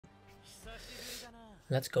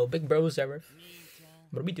Let's go, big bro, Zerif.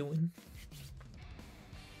 What are we doing?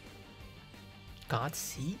 God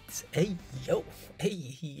seats? Hey yo, hey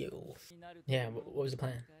yo. Yeah, what was the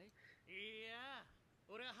plan?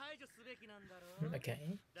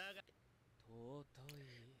 Okay.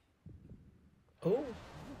 Oh,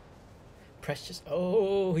 precious.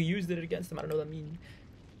 Oh, he used it against him. I don't know what that means.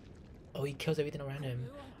 Oh, he kills everything around him.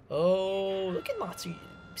 Oh, look at Natsu.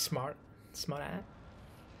 Smart ass.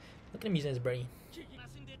 Look at him using his brain.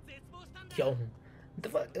 Yo, the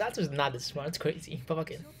fuck? That's just not as smart. It's crazy. But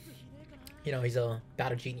fucking, you know, he's a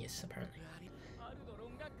battle genius apparently.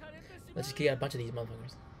 Let's just get a bunch of these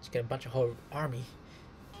motherfuckers. Just get a bunch of whole army.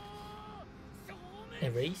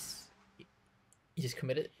 Erase. He just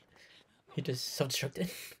committed. He just self-destructed.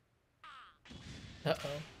 Uh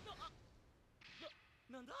oh.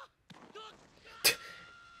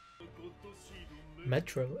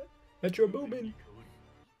 Metro booming.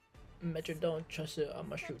 Metro, don't trust it.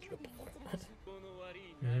 I'ma shoot you.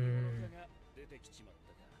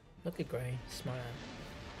 Look at Gray, smart.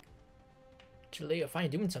 Jaleo, fine,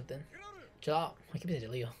 doing something. Chill out. I keep saying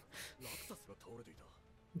Jaleo.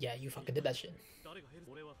 Yeah, you fucking did that shit.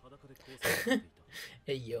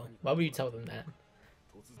 Hey yo, why would you tell them that?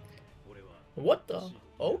 What the?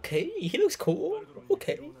 Okay, he looks cool.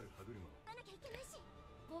 Okay.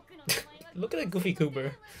 Look at that goofy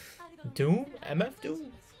Cooper. Doom? MF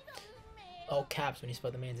Doom? Oh, caps when you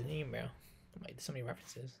spell the man's name, bro. Like, there's so many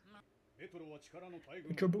references.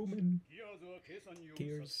 Metro Boomin.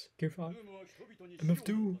 Gears. Gear 5. MF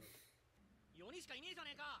Doom.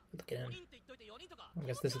 Look at him. I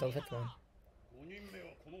guess this is the fifth one.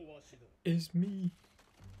 Is me.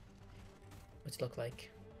 What's it look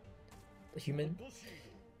like? The human?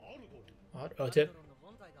 Oh, tip.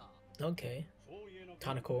 Okay.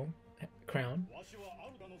 Kinda cool. Crown.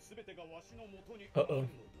 Uh-oh.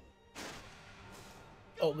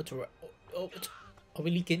 Oh, what's right? Oh, are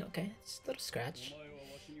we leaking? Okay, it's a little scratch.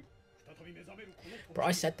 Bro,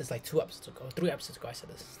 I said this like 2 episodes ago. 3 episodes ago I said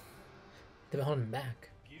this. They've been holding him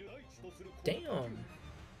back. Damn.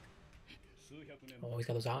 Oh, he's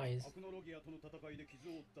got those eyes.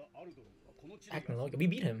 Acnologia. We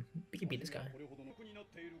beat him. We can beat this guy.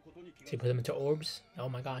 So you put him into orbs? Oh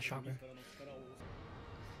my gosh, shocker.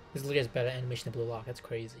 This literally has better animation than Blue Lock. That's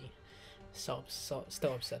crazy. Still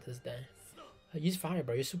upset this day. Use fire,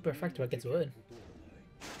 bro. You're super effective against wood.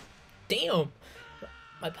 Damn!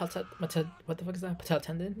 My patel, what the fuck is that? Patel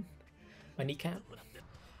tendon? My kneecap?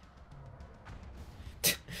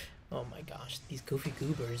 Oh my gosh, these goofy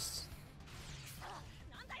goobers.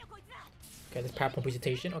 Okay, this PowerPoint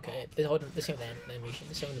presentation. Okay, this ain't the animation.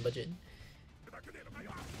 This ain't the budget.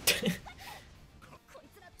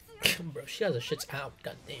 Bro, she has her shits out.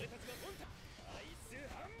 God damn.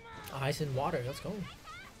 Ice and water. Let's go.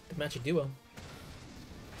 The magic duo.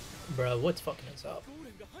 Bro, what's fucking us up?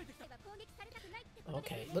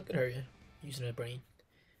 Okay, look at her using her brain.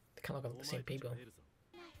 They kind of look like the same people.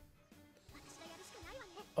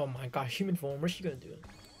 Oh my gosh, human form. What's she gonna do?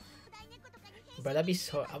 Bro, that'd be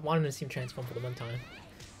so. I wanted to see him transform for the one time.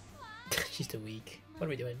 She's too weak. What are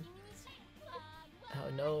we doing? Oh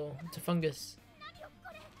no, it's a fungus.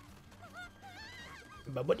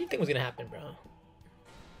 But what do you think was gonna happen, bro?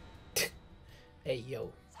 Hey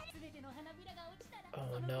yo.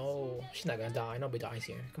 Oh no, she's not gonna die. Nobody dies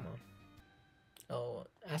here. Come on. Oh,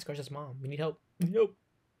 ask her just mom. We need help. We need help.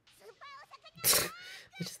 It's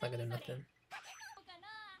just not gonna do nothing.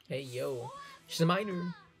 Hey yo, she's a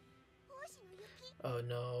minor. Oh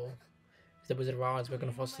no, it's the Wizard of Oz. We're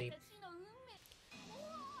gonna fall asleep.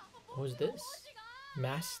 Who's this?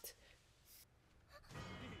 Masked.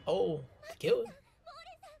 Oh, the kill.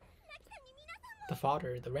 The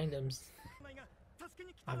Fodder, the randoms.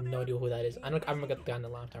 I have no idea who that is. I remember the guy on the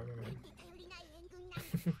left. I remember him.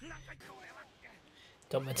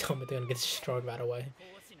 Don't tell me they're gonna get destroyed right away.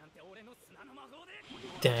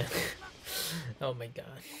 Damn. Oh my god.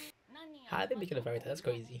 How did they make it a fairy? That's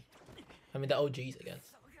crazy. I mean the OGs, I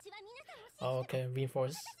guess. Oh, okay.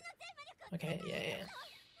 Reinforce. Okay, yeah.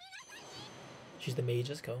 She's the mage.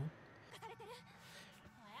 Let's go.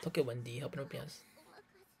 Look at Wendy helping her PS.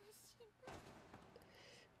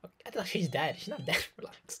 I thought she's dead. She's not dead.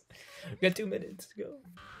 Relax. We got 2 minutes to go.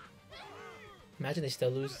 Imagine they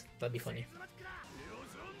still lose. That'd be funny.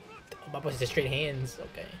 Oh, my boss just straight hands.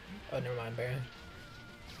 Okay. Oh, never mind, bear.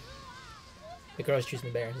 The girl's choosing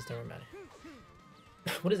the bear. Just never mind.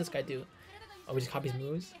 What does this guy do? Oh, he just copies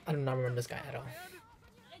moves? I do not remember this guy at all.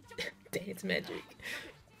 Dance magic.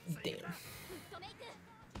 Damn.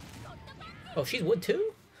 Oh, she's wood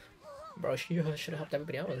too? Bro, she should have helped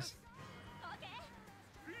everybody else.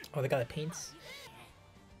 Oh, the guy that paints?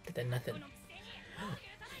 Did that nothing.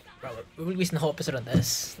 Bro, we're releasing the whole episode on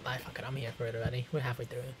this. Like, fuck it, I'm here for it already. We're halfway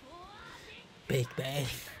through. Big Bang.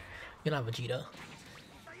 You're not Vegeta.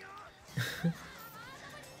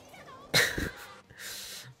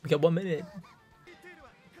 We got 1 minute.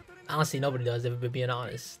 Honestly, nobody does, if we're being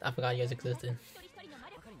honest. I forgot you guys existed.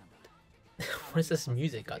 What is this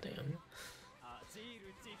music, goddamn?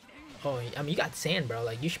 Oh, I mean, you got sand, bro.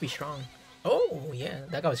 Like, you should be strong. Oh, yeah,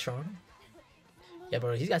 that guy was strong. Yeah,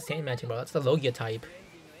 bro, he's got sand matching, bro. That's the Logia type.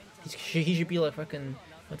 He should be like fucking,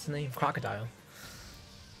 what's his name? Crocodile.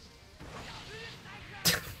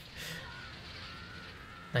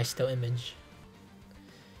 Nice still image.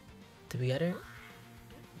 Did we get it?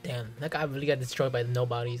 Damn, that guy really got destroyed by the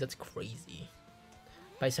nobodies. That's crazy.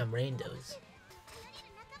 By some randos.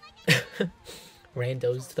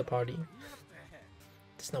 Randos to the party.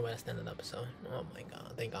 There's no way that's the end of the episode. Oh my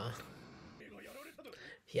god, thank god.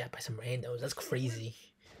 Yeah, by some randos. That's crazy.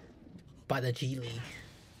 By the G League.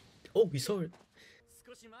 Oh, we saw it.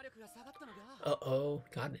 Uh-oh,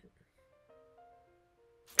 got it.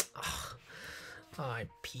 Alright,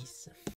 peace.